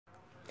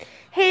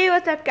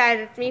what's up guys,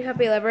 it's me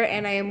Puppy Lover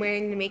and I am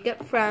wearing the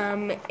makeup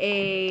from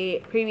a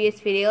previous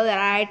video that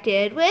I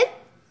did with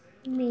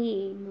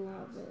Meme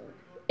Lover.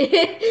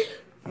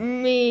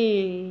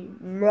 Meme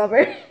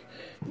Lover.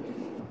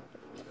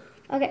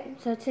 Okay,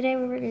 so today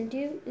what we're going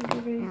to do is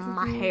we're going to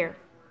My hair.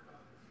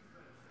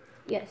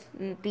 Yes.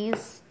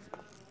 These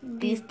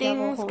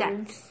things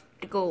got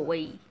to go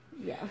away.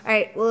 Yeah.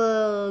 Alright,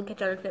 we'll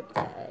get our clip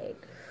side.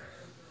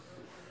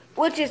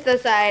 Which is the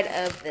side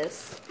of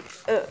this.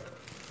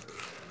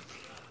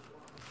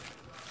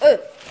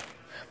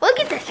 We'll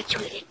get that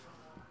situated.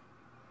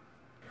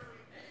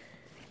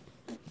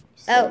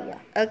 So, yeah.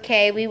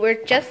 Okay, we were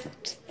just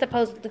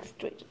supposed to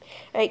situated.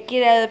 Alright,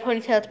 get out of the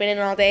ponytail, it's been in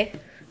all day.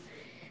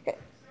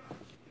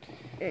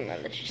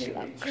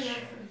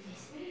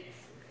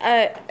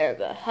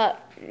 The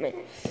hot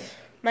mess.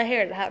 My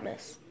hair is a hot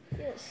mess.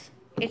 Yes.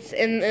 It's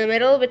in the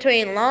middle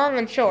between long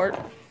and short.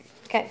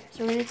 Okay,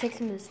 so we're going to take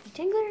some of this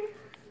detangler.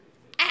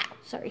 Ow!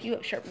 Sorry, you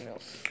have sharp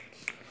nails.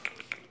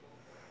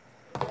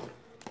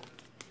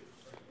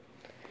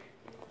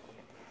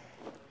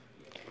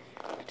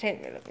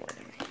 Detangler doesn't work.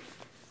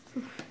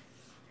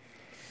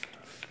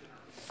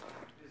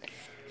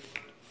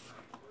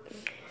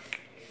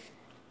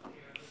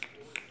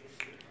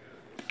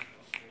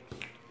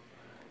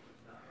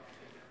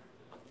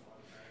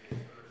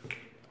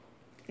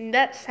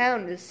 That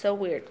sound is so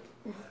weird.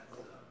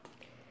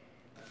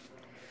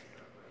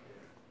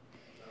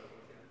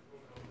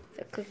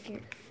 The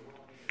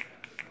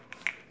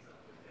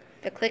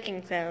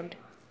clicking sound.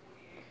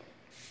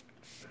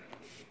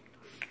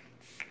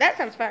 That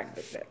sounds fine,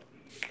 but no.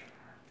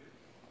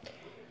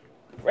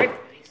 Right,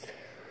 please.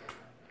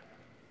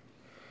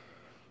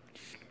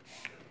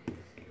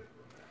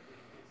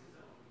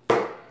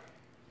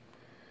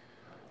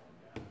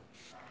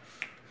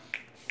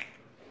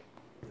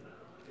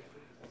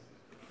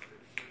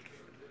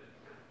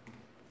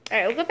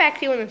 Alright, we'll go back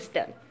to you when it's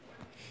done.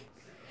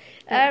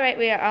 Alright,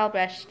 we are all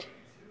brushed.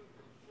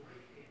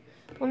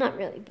 Well, not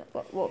really,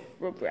 but...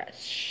 We're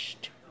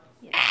brushed.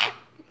 Yeah.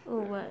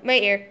 Oh, what? My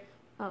ear.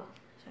 Oh,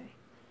 sorry.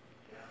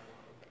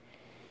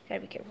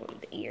 Gotta be careful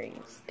with the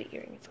earrings. The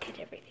earrings get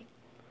everything.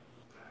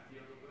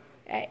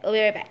 Alright, we'll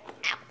be right back.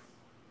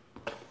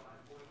 Ow.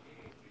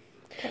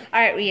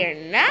 Alright, we are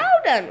now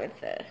done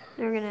with the...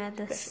 Now we're going to add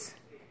this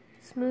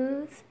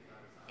smooth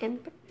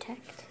and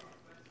protect.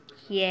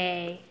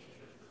 Yay.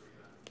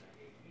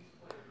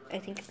 I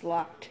think it's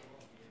locked.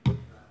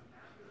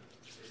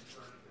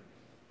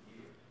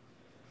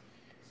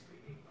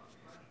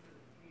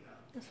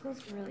 This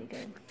smells really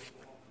good.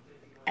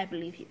 I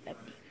believe you. I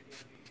believe you.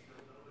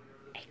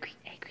 I agree.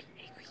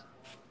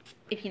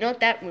 If you know what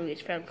that movie is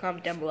from,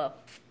 comment down below.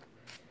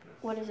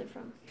 What is it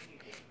from?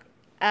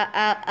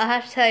 I'll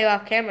have to tell you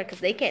off camera because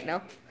they can't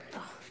know.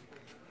 Oh.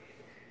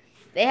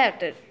 They have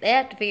to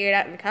figure it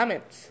out in the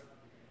comments.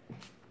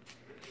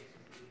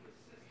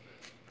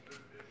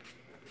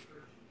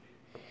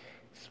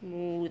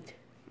 Smooth.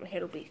 My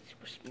hair will be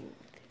super smooth.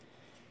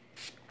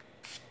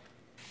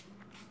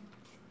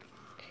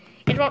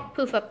 It won't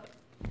poof up.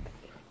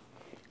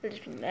 It'll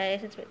just be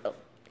nice and smooth. Oh,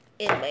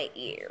 in my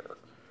ear.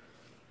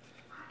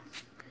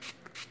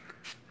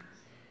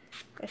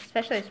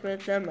 Especially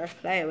smooth on my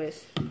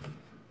flyaways.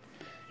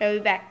 I'll be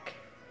back.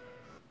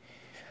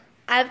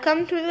 I've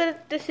come to the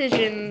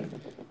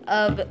decision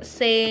of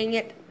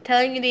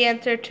telling you the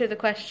answer to the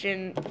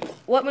question,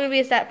 what movie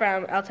is that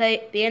from? I'll tell you,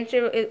 the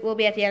answer will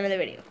be at the end of the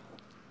video.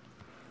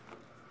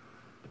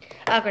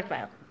 Awkward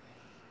smile.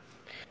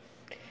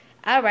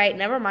 Alright,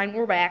 never mind,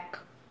 we're back.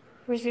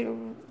 We're just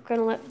going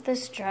to let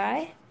this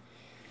dry.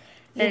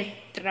 Let it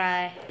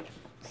dry.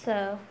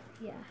 So,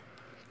 yeah.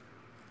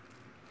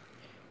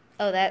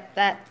 Oh,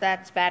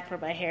 that's bad for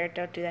my hair.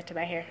 Don't do that to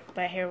my hair.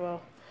 My hair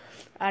will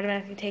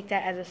automatically take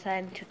that as a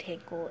sign to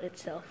tangle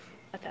itself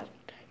 1,000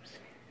 times.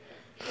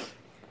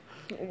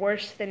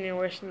 Worse than your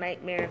worst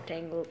nightmare of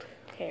tangled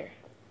hair.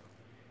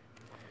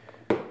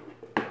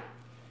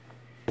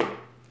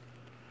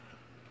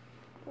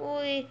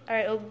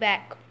 Alright, we'll be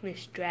back.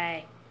 Miss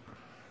Dry.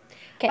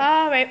 Okay.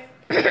 Alright,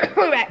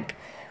 we're back.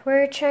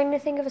 We're trying to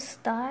think of a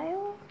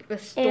style. A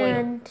style.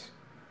 And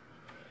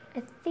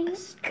I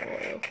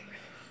think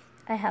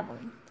I have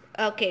one.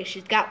 Okay,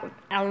 she's got one.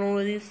 I don't know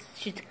what it is.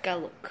 She's got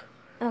a look.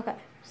 Okay,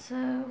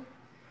 so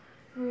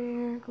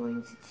we're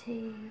going to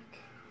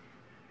take...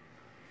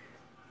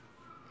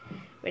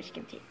 We're just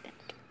going to take that.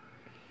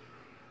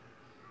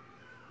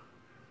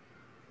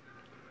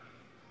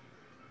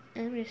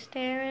 I'm just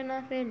staring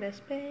off into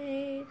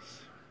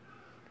space.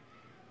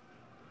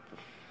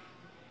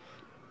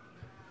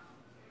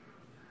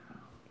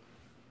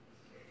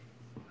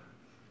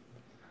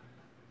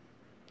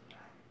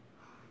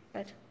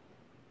 What?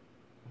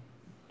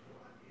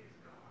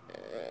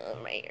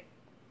 My ear.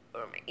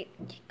 Or my ear.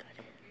 You got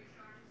it.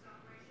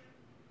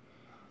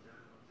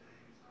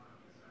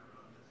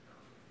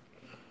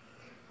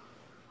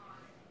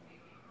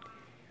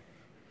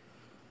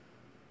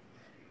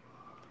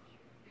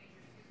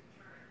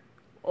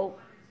 Oh.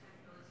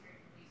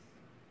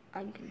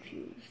 I'm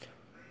confused.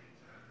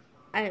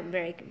 I am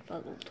very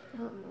confuzzled. I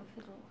don't know if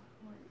it'll...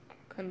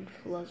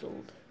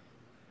 Confluzzled.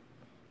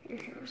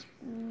 Your hair's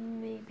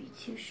maybe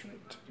too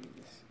short to do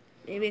this.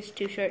 Maybe it's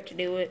too short to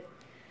do it.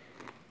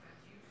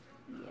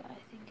 Yeah, I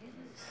think it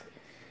is.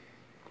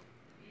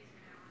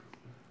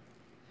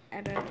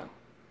 I don't know.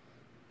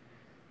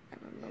 I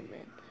don't know,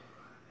 man.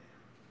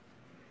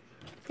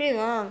 It's pretty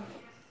long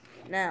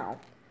now.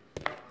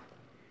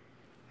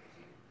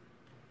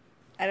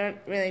 I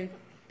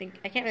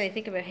can't really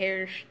think of a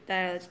hairstyle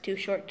that's too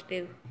short to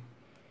do.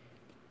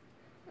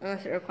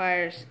 Unless it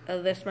requires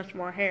this much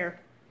more hair.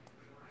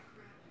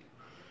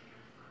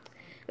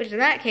 Which in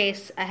that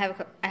case, I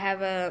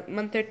have a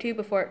month or two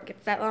before it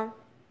gets that long.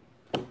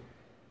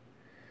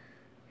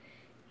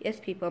 Yes,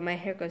 people, my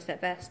hair goes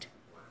that fast.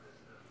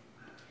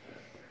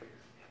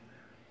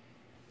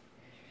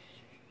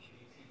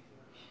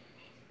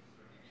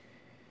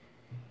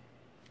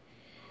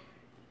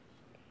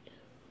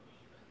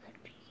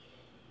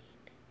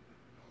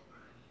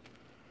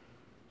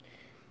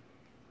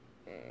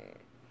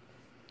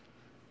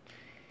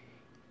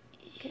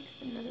 Get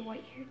another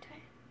white hair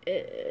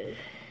tie.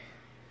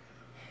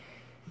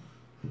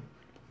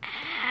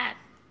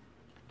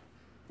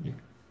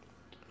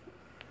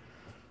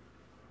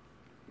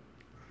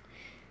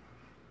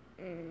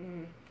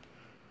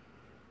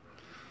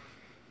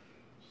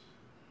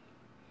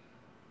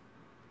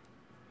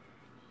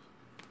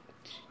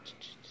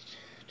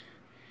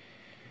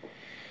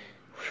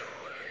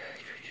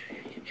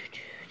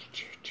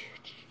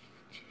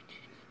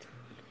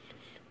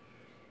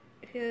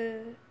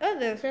 Oh,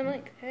 they're the same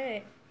length.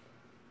 Hey.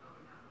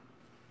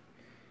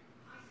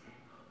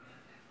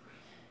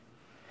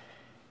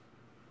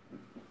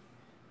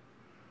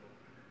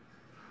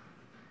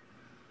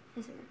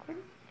 Is it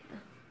recording? Yeah.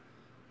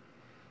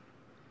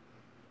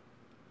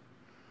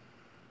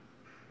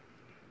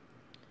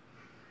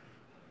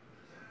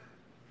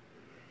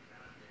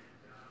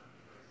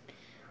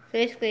 So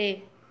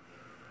basically,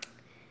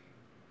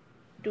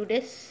 do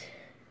this,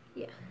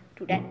 Yeah.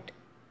 do that,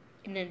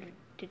 and then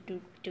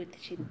do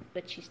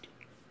what she's doing.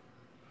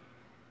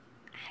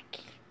 I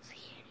can't see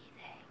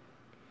anything.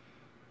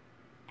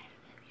 I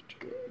don't know if you do.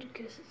 Good,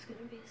 because it's going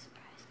to be a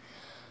surprise.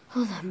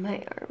 Hold on,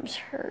 my arms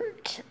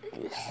hurt.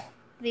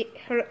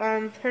 Her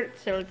arms hurt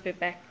so a bit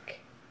back.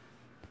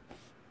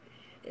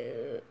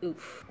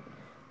 Oof.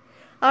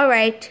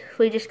 Alright,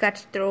 we just got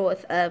through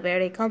with a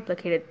very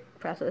complicated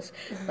process.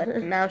 But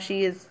now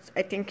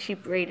I think she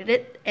braided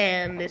it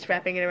and is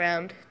wrapping it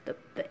around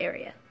the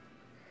area.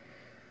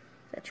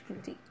 That you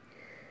can see.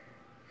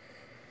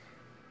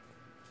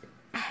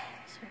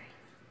 Sorry.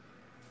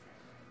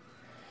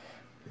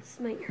 This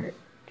might hurt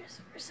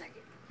just for a second.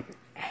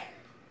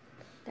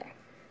 There.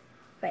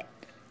 Right.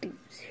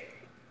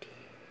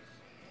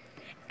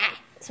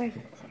 Sorry.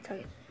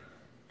 Okay.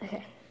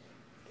 Okay.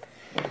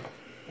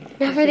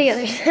 Now for the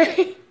other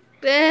side.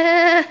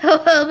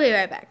 I'll be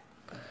right back.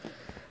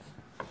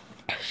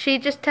 She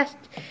just has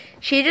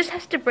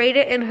to braid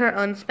it in her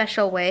own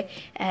special way.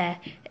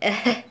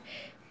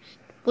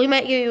 We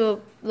might give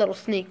you a little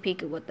sneak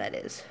peek of what that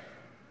is.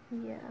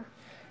 Yeah.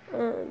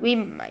 You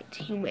might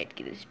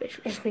get a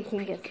special. If we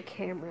can get the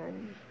camera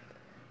in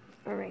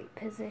the right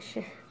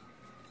position.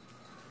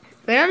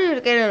 We don't need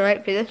to get in the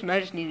right position. I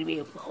just need to be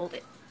able to hold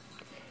it.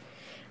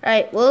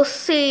 Alright, we'll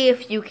see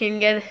if you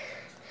get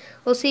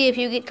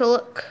to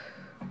look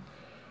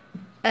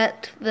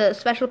at the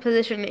special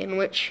position in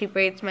which she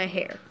braids my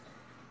hair.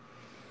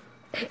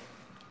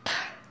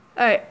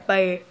 Alright,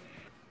 bye.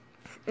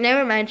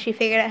 Never mind, she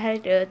figured out how to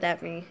do it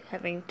without me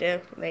having to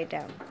lay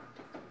down.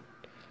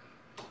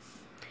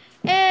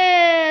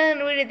 And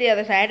we did the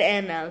other side,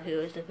 and now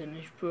here's the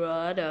finished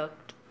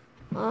product.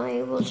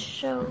 I will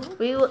show.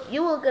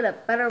 You will get a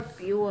better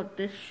view of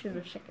this in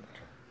a second.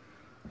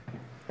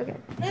 Okay.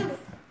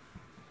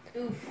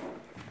 Oof.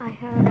 I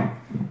have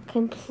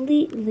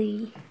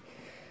completely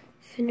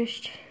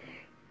finished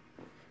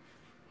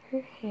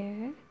her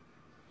hair.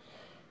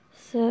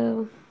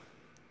 So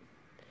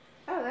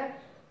Oh, there.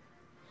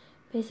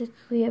 basically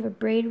we have a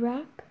braid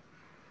wrap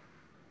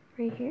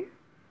right here.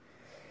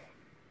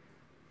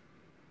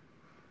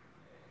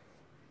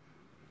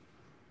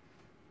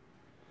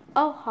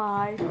 Oh,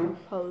 hi.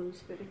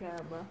 Pose for the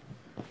camera.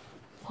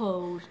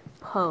 Pose,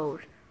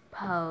 pose,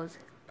 pose,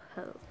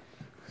 pose.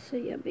 So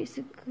yeah,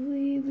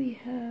 basically we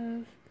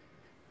have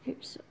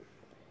here's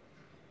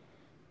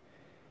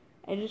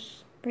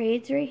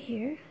braids right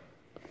here,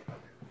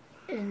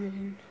 and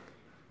then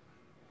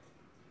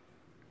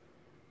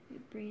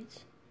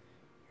braids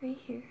right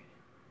here,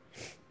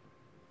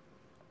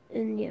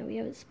 and yeah, we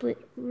have it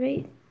split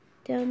right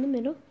down the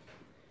middle.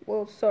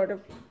 Well, sort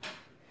of.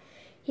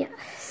 Yeah.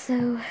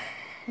 So,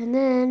 and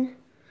then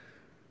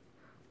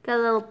Got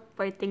little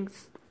bright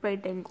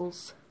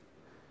angles.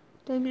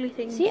 Dangly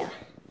things. so yeah.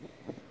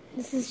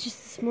 This is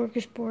just a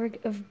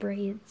smorgasbord of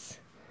braids,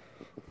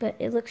 but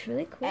it looks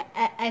really cool.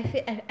 I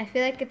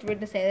feel like it's weird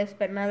to say this,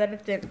 but now that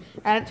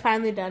it's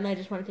finally done, I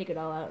just want to take it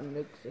all out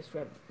and just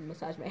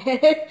massage my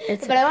head.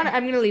 But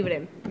I'm gonna leave it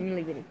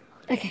in.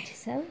 Okay,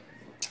 so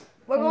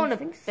We're going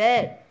to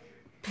bed.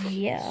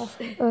 yeah.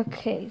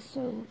 Okay,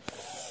 so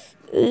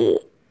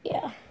yeah.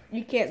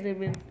 You can't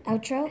zoom in.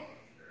 Outro?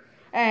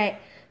 Alright,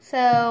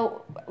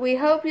 so we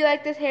hope you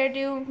like this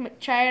hairdo.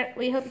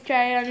 We hope you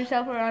try it on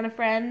yourself or on a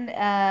friend.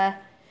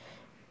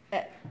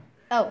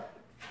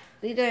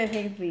 These are the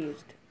things we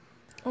used.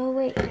 Oh,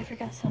 wait, I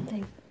forgot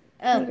something.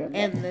 Oh,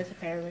 and this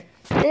apparently.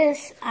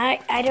 This,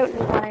 I don't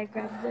know why I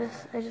grabbed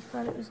this. I just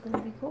thought it was going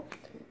to be cool.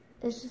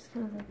 It's just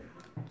kind of like...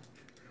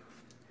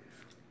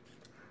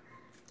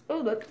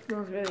 Oh, that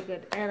smells really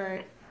good. And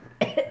I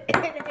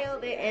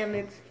inhaled it and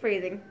it's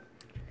freezing.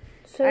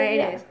 So, Alright,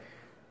 yeah.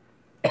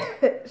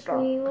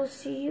 Strong. We will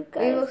see you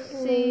guys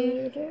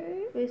later.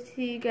 We'll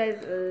see you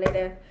guys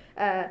later.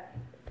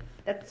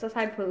 That's a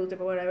side for loser,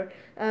 but whatever.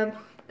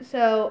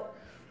 So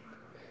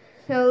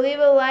leave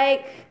a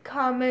like,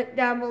 comment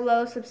down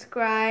below,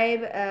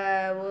 subscribe.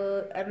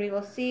 And we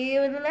will see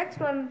you in the next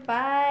one.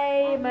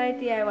 Bye, my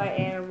DIY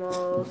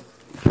animals.